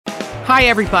Hi,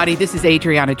 everybody. This is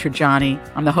Adriana Trajani.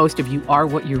 I'm the host of You Are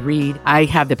What You Read. I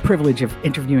have the privilege of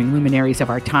interviewing luminaries of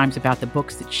our times about the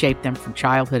books that shaped them from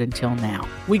childhood until now.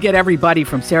 We get everybody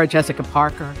from Sarah Jessica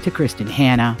Parker to Kristen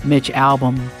Hanna, Mitch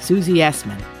Albom, Susie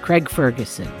Essman, Craig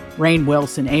Ferguson, Rainn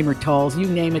Wilson, Amor Tolls, you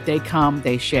name it, they come,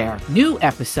 they share. New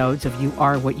episodes of You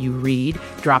Are What You Read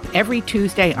drop every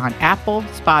Tuesday on Apple,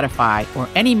 Spotify, or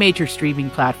any major streaming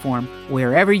platform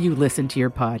wherever you listen to your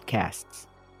podcasts.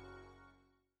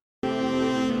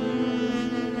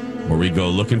 Where we go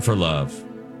looking for love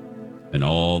in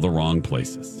all the wrong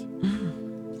places.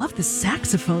 Love the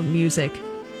saxophone music.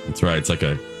 That's right. It's like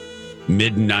a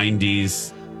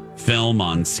mid-90s film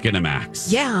on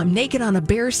Skinamax. Yeah, I'm naked on a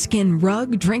bearskin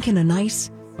rug, drinking a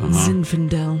nice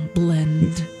Zinfandel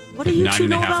blend. What do you two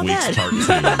know about that? 9.5 weeks,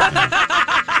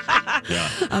 part 2. Yeah.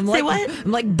 I'm like, what?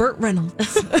 I'm like Burt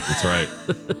Reynolds. That's right.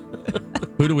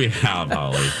 Who do we have,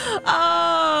 Holly?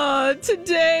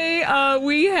 Today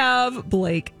we have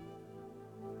Blake.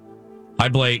 Hi,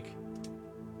 Blake.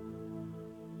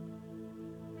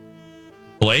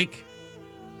 Blake?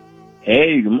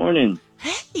 Hey, good morning.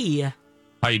 Hey.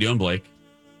 How you doing, Blake?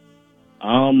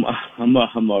 I'm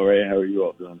all right. How are you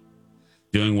all doing?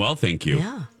 Doing well, thank you.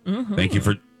 Yeah. Mm-hmm.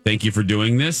 Thank you for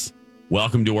doing this.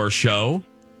 Welcome to our show.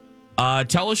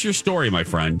 Tell us your story, my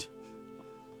friend.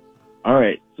 All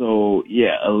right. So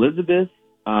yeah, Elizabeth.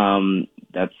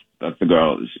 That's the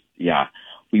girl. Yeah,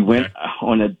 we went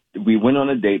on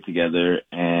a date together,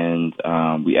 and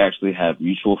we actually have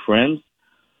mutual friends.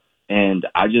 And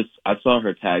I saw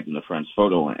her tagged in a friend's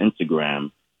photo on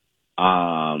Instagram.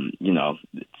 You know,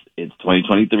 it's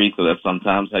 2023, so that's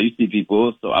sometimes how you see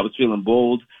people. So I was feeling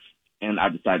bold, and I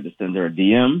decided to send her a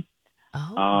DM.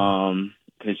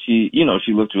 Because she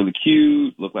looked really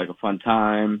cute, looked like a fun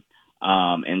time.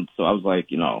 And so I was like,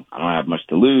 I don't have much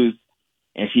to lose.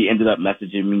 And she ended up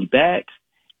messaging me back,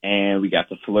 and we got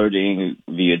to flirting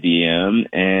via DM,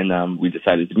 and we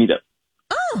decided to meet up.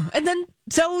 Oh, and then,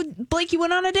 so Blake, you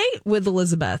went on a date with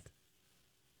Elizabeth.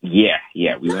 Yeah,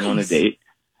 we went on a date.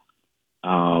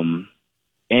 And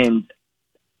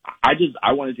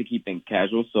I wanted to keep things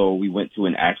casual, so we went to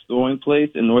an axe throwing place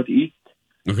in Northeast.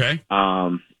 Okay.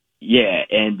 Yeah,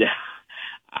 and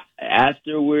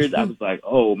afterwards I was like,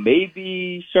 oh,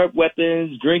 maybe sharp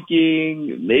weapons,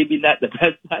 drinking, maybe not the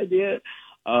best idea.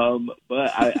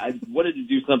 But I wanted to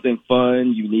do something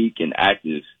fun, unique, and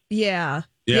active. Yeah.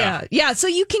 So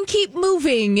you can keep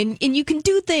moving and you can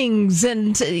do things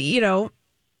and,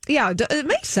 it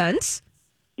makes sense.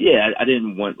 Yeah, I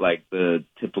didn't want like the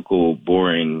typical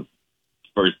boring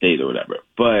first date or whatever.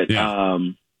 But,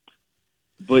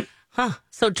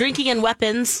 So drinking and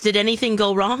weapons, did anything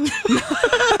go wrong?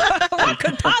 What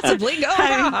could possibly go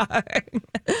wrong?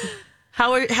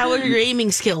 How are your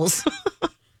aiming skills?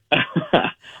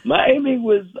 My aiming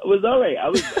was all right. I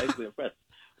was actually impressed.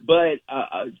 But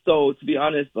so to be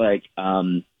honest, like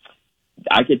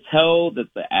I could tell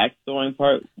that the axe throwing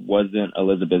part wasn't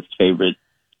Elizabeth's favorite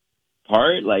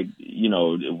part. Like,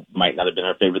 it might not have been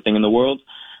her favorite thing in the world.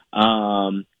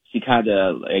 She kind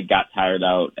of got tired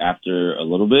out after a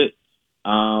little bit.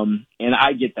 And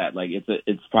I get that. Like,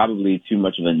 it's probably too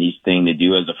much of a niche thing to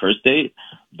do as a first date.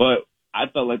 But I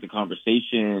felt like the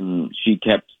conversation, she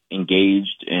kept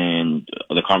engaged and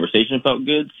the conversation felt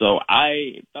good. So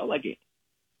I felt like it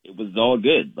was all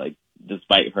good, like,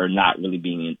 despite her not really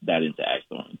being that into axe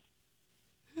throwing.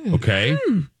 Okay.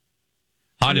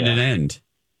 How did it end?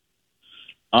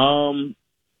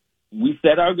 We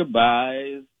said our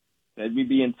goodbyes, said we'd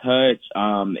be in touch,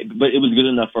 but it was good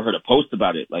enough for her to post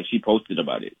about it. Like, she posted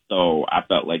about it. So I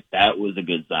felt like that was a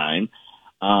good sign.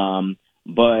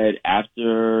 But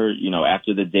after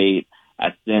the date,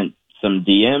 I sent some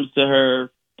DMs to her,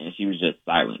 and she was just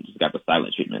silent, just got the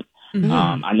silent treatment. Mm-hmm.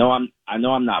 I know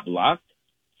I'm not blocked,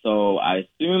 so I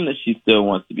assume that she still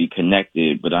wants to be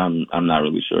connected, but I'm not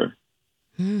really sure.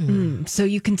 So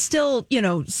you can still,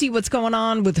 see what's going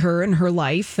on with her and her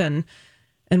life and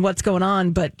what's going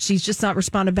on, but she's just not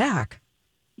responded back.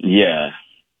 Yeah.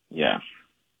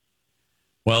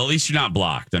 Well, at least you're not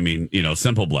blocked. I mean,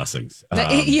 simple blessings.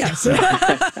 Yes. Silver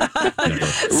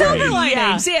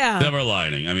linings, yeah. Silver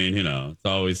lining. I mean,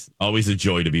 it's always a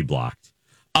joy to be blocked.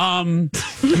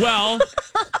 Well,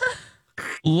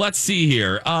 let's see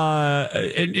here.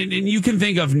 And you can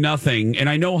think of nothing. And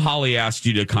I know Holly asked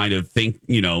you to kind of think,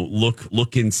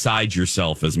 look inside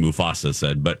yourself, as Mufasa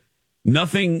said, but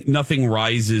nothing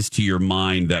rises to your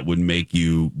mind that would make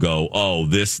you go, oh,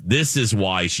 this is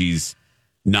why she's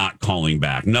not calling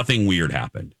back. Nothing weird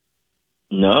happened.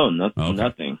 No,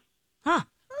 nothing. Huh.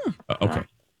 Okay.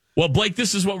 Well, Blake,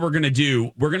 this is what we're going to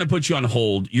do. We're going to put you on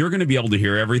hold. You're going to be able to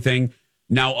hear everything.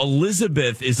 Now,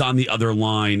 Elizabeth is on the other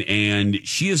line, and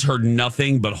she has heard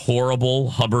nothing but horrible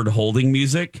Hubbard holding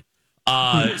music.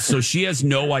 So she has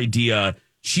no idea.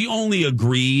 She only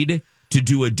agreed to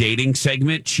do a dating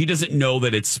segment. She doesn't know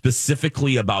that it's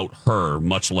specifically about her,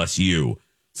 much less you.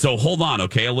 So hold on,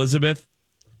 okay, Elizabeth?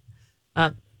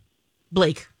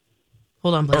 Blake.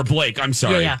 Hold on, Blake. Or Blake, I'm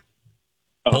sorry. Yeah.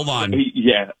 Hold on.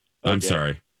 Yeah. I'm Okay.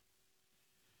 sorry.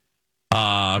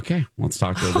 Okay, let's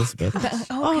talk to Elizabeth.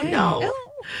 Oh, no.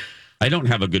 I don't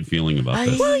have a good feeling about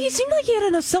this. Well, you seemed like you had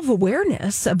enough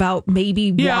self-awareness about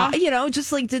maybe Yeah. why,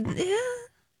 just like, Well,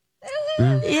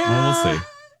 Yeah. we'll see.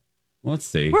 Let's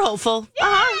see. We're hopeful.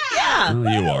 Yeah.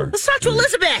 Well, you are. Let's talk to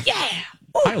Elizabeth. Yeah.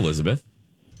 Hi, Elizabeth.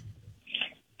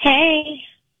 Hey,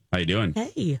 How you doing?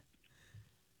 Hey.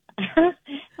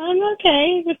 I'm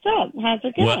okay. What's up? How's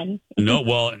it going?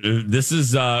 This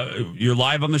is you're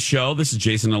live on the show. This is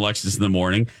Jason and Alexis in the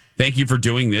morning. Thank you for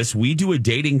doing this. We do a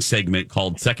dating segment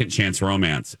called Second Chance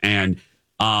Romance, and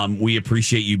we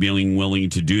appreciate you being willing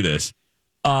to do this.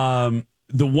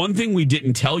 The one thing we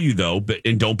didn't tell you, though,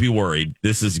 and don't be worried,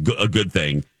 this is a good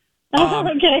thing.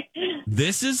 Okay.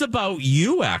 This is about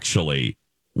you, actually.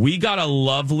 We got a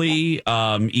lovely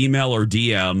email or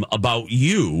DM about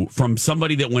you from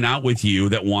somebody that went out with you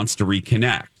that wants to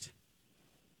reconnect.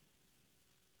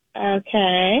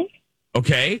 Okay.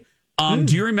 Okay.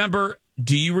 Do you remember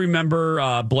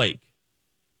Blake?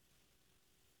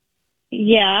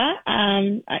 Yeah.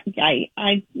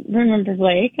 I remember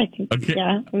Blake. I think. Okay.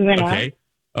 Yeah. We went out.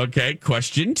 Okay.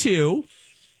 Question 2.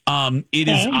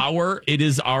 It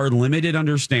is our limited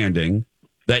understanding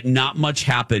that not much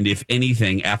happened, if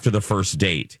anything, after the first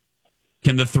date.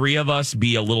 Can the three of us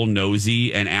be a little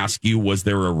nosy and ask you, was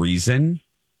there a reason?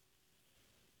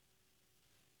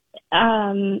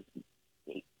 Yeah.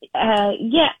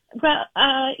 Well.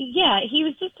 Yeah. He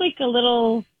was just like a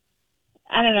little.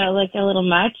 I don't know, like a little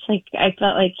much. Like I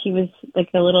felt like he was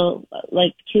like a little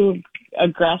like too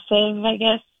aggressive, I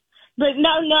guess. But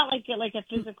no, not like a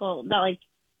physical, not like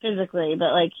physically,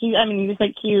 but like he was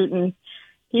like cute and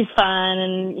he's fun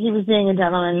and he was being a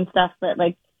gentleman and stuff. But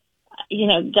like,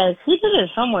 guys, he did his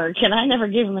homework and I never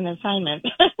gave him an assignment.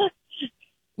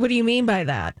 what do you mean by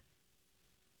that?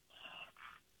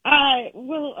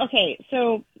 Well, okay,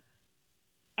 so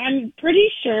I'm pretty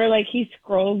sure like he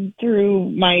scrolled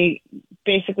through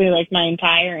basically like my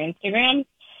entire Instagram.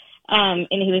 And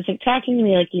he was like talking to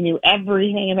me like he knew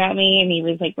everything about me, and he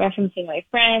was like referencing my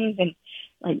friends and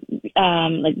like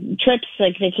trips,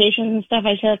 like vacations and stuff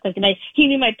I took. Like, and he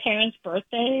knew my parents'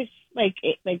 birthdays. Like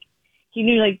he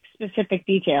knew like specific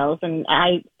details, and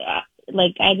I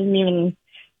didn't even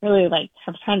really like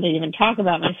have time to even talk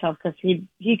about myself because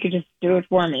he could just do it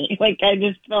for me. Like I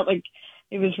just felt like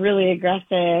it was really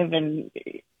aggressive, and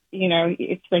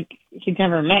it's like he'd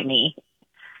never met me.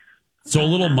 So a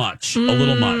little much. A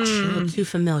little much. A little too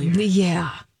familiar. Yeah.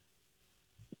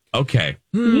 Okay.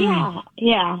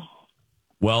 Yeah.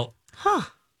 Well,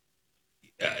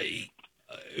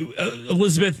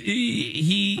 Elizabeth,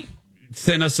 he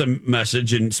sent us a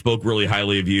message and spoke really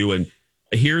highly of you. And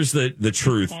here's the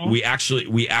truth: Okay. we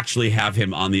actually have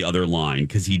him on the other line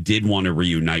because he did want to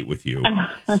reunite with you.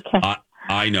 Okay.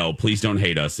 I know. Please don't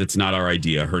hate us. It's not our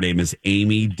idea. Her name is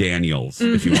Amy Daniels.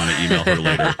 If you want to email her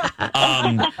later,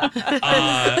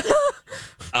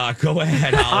 go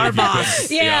ahead. Holly, Our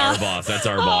boss. Yeah. Our boss. That's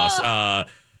our boss.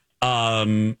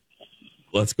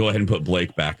 Let's go ahead and put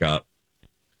Blake back up.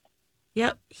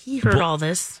 Yep. He heard all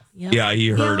this. Yep. Yeah, he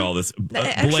heard all this.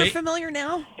 Extra Blake. familiar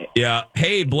now? Yeah.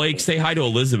 Hey, Blake. Say hi to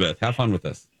Elizabeth. Have fun with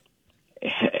this.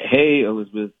 Hey,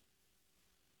 Elizabeth.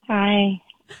 Hi.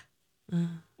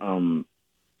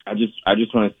 I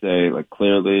just want to say, like,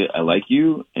 clearly, I like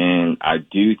you, and I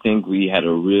do think we had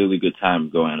a really good time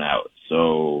going out.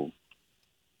 So,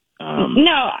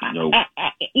 No.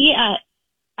 yeah.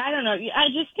 I don't know. I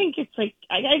just think it's like,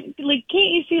 can't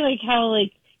you see like how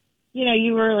like,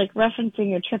 you were like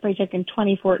referencing a trip I took in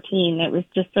 2014. It was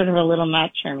just sort of a little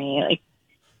much for me. Like,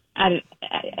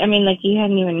 I mean, like you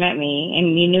hadn't even met me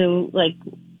and you knew like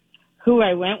who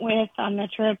I went with on the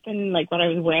trip and like what I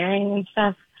was wearing and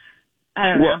stuff. I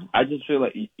don't know. I just feel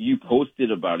like you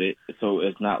posted about it, so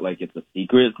it's not like it's a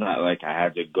secret. It's not like I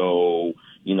had to go,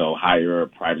 hire a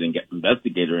private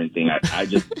investigator or anything. I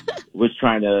just was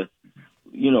trying to,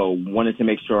 wanted to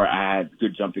make sure I had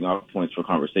good jumping off points for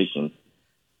conversation.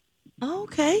 Oh,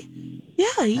 okay.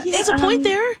 Yeah, he has a point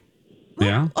there.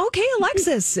 Yeah. Okay,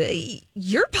 Alexis,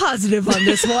 you're positive on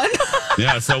this one.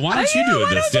 Yeah. So why don't you do it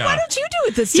this time? Why don't you do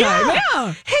it this time?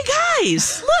 Yeah. Hey,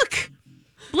 guys, look.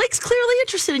 Blake's clearly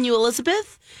interested in you,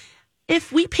 Elizabeth.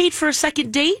 If we paid for a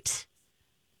second date,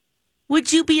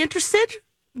 would you be interested?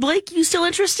 Blake, you still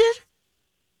interested?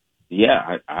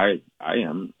 yeah, I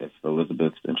am. If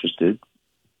Elizabeth's interested.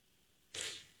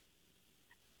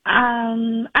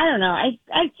 I don't know.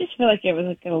 I just feel like it was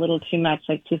like a little too much,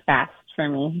 like too fast for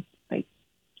me. Like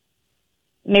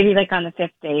maybe like on the 5th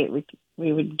date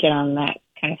we would get on that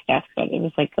kind of stuff, but it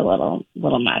was like a little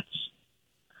much.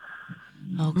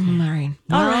 Okay.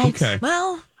 All right. Okay.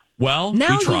 Well, we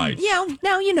tried.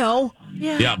 now you know.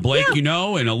 Yeah, Blake, and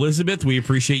Elizabeth, we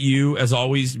appreciate you as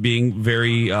always being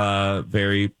very,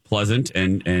 very pleasant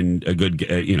and a good,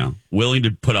 willing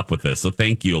to put up with this. So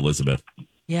thank you, Elizabeth.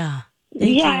 Yeah.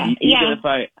 Yeah. I'm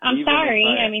sorry.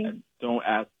 I mean, don't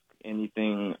ask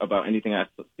anything about anything I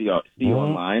see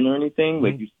online or anything.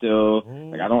 Like you still,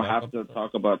 like I don't have to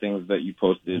talk about things that you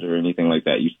posted or anything like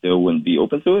that. You still wouldn't be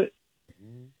open to it.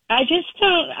 I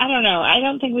don't know. I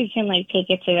don't think we can like take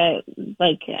it to that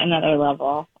like another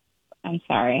level. I'm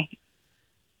sorry.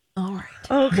 All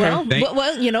right. Okay.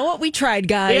 Well, you know what? We tried,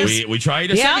 guys. We tried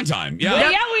a second time. Yeah.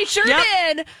 Yeah, we sure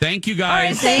did. Thank you, All right,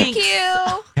 guys. thank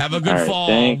you. Have a good All right, fall.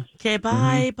 thanks. Okay,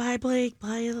 bye. Bye, Blake.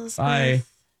 Bye, Elizabeth. Bye.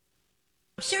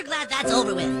 I'm sure glad that's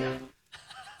over with.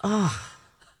 Oh,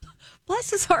 Bless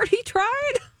his heart. He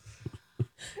tried.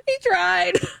 He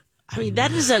tried. I mean,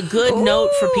 that is a good note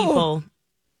for people.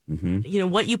 Mm-hmm.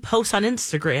 What you post on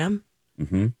Instagram.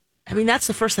 Mm-hmm. I mean, that's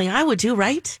the first thing I would do,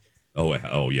 right? Oh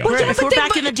yeah. Well, If we're but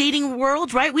back in the dating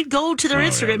world, right? We'd go to their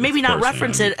Instagram, maybe not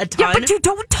reference it a ton. Yeah, but you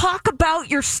don't talk about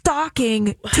your stalking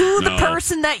to the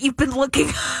person that you've been looking.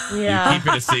 You keep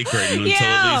it a secret until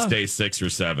at least day 6 or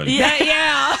 7.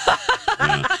 Yeah.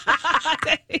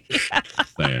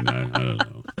 Saying that, I don't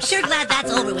know. I'm sure glad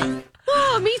that's over with.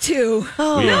 Oh, me too.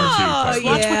 Oh, We no. are too.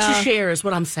 Watch what you share is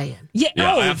what I'm saying. Yeah,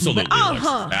 Yeah, oh, absolutely.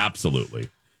 Alex. Absolutely.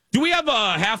 Do we have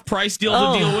a half price deal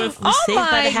to deal with? We saved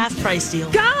by my the half price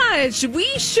deal. Gosh, we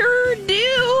sure do.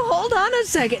 Hold on a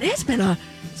second. It's been a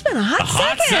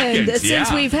hot second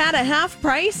since we've had a half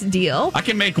price deal. I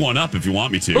can make one up if you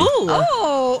want me to. Ooh.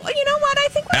 Oh, you know what? I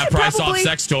think we Half should price probably. off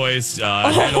sex toys.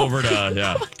 Head over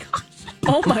to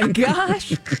Oh my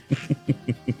gosh.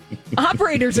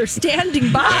 Operators are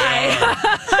standing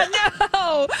by.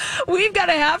 No, we've got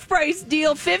a half price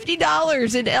deal,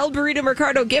 $50 in El Burrito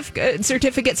Mercado gift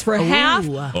certificates for half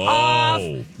off.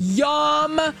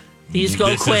 Yum. These go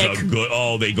this quick. Is a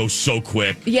good, they go so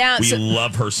quick. Yeah, we so-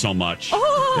 love her so much. Get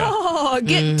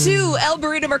 2 El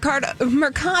Burrito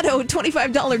Mercado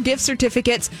 $25 gift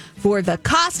certificates for the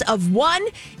cost of 1.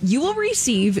 You will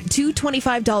receive 2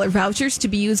 $25 vouchers to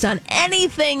be used on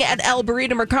anything at El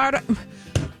Burrito Mercado.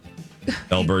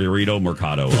 El Burrito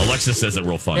Mercado. Alexa says it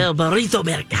real fun. El Burrito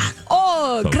Mercado.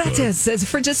 Oh, So gratis. Says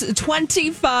for just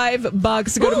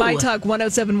 $25. Go to Ooh.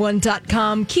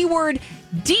 mytalk1071.com. Keyword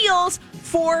deals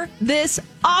for this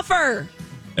offer.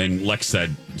 And Lex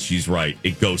said she's right.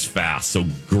 It goes fast. So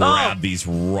grab these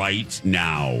right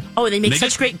now. Oh, they make They such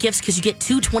just- great gifts because you get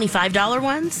 2 $25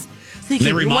 ones. So you They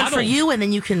can one remodel. for you, and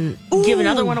then you can give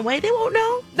another one away. They won't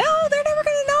know. No, they're never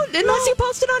going to know unless you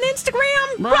post it on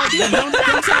Instagram. Right.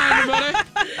 Don't tell everybody.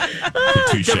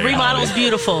 Touche, The remodel's Holly.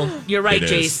 beautiful. You're right, It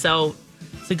Jace. is. So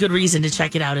it's a good reason to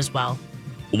check it out as well.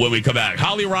 When we come back,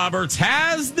 Holly Roberts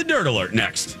has the Dirt Alert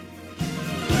next.